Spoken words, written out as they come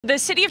The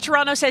City of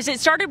Toronto says it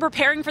started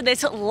preparing for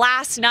this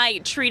last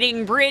night,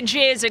 treating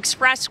bridges,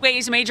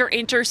 expressways, major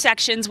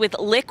intersections with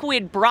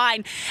liquid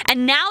brine.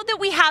 And now that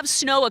we have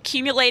snow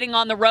accumulating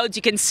on the roads,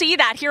 you can see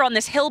that here on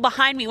this hill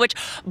behind me, which,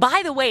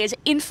 by the way, is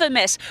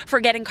infamous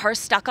for getting cars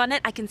stuck on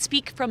it. I can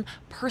speak from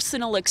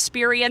personal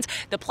experience.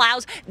 The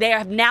plows, they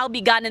have now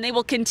begun, and they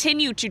will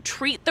continue to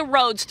treat the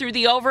roads through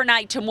the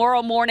overnight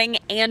tomorrow morning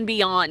and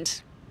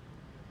beyond.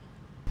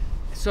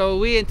 So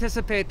we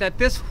anticipate that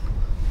this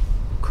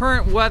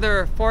current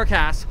weather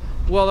forecast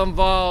will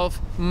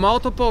involve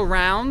multiple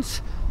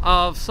rounds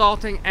of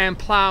salting and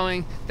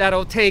plowing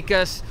that'll take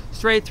us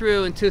straight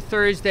through into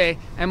Thursday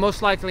and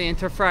most likely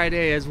into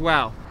Friday as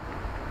well.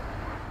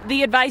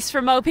 The advice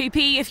from OPP,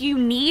 if you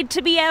need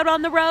to be out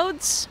on the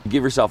roads,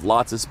 give yourself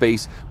lots of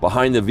space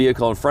behind the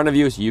vehicle in front of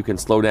you so you can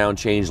slow down,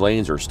 change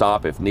lanes, or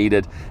stop if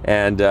needed,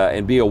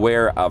 and be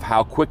aware of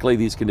how quickly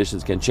these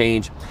conditions can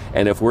change.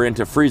 And if we're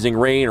into freezing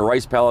rain or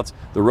ice pellets,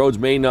 the roads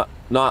may not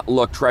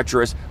look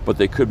treacherous, but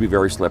they could be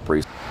very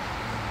slippery.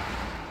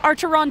 Are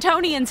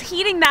Torontonians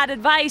heeding that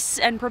advice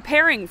and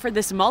preparing for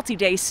this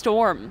multi-day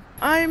storm?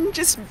 I'm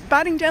just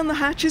batting down the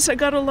hatches. I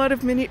got a lot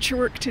of miniature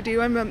work to do.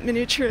 I'm a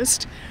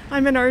miniaturist.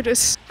 I'm an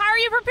artist. How are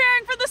you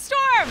preparing for the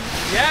storm?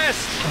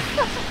 Yes!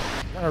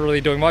 Not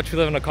really doing much. We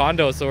live in a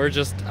condo, so we're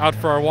just out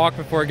for our walk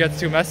before it gets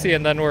too messy,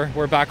 and then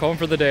we're back home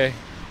for the day.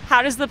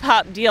 How does the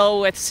pup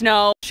deal with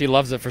snow? She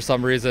loves it for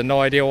some reason.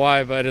 No idea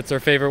why, but it's her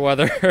favorite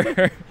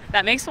weather.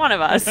 That makes one of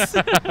us.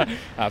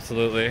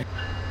 Absolutely.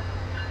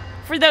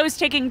 For those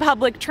taking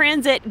public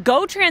transit,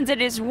 GO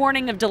Transit is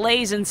warning of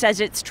delays and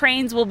says its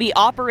trains will be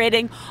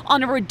operating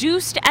on a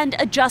reduced and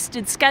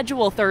adjusted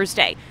schedule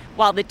Thursday,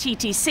 while the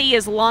TTC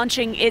is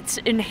launching its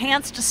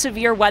enhanced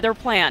severe weather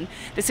plan.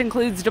 This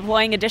includes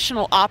deploying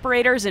additional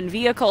operators and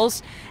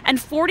vehicles,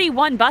 and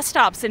 41 bus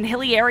stops in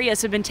hilly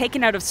areas have been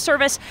taken out of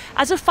service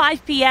as of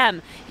 5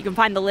 p.m. You can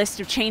find the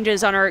list of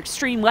changes on our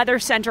Extreme Weather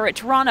Center at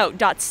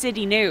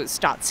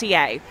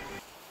toronto.citynews.ca.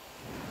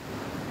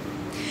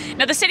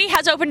 Now, the city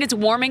has opened its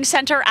warming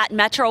center at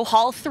Metro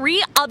Hall.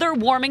 3 other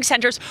warming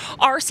centers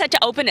are set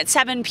to open at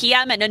 7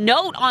 p.m. And a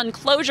note on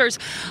closures,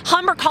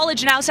 Humber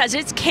College now says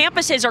its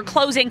campuses are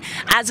closing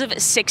as of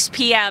 6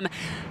 p.m.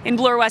 In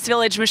Bloor West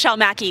Village, Michelle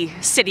Mackey,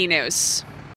 City News.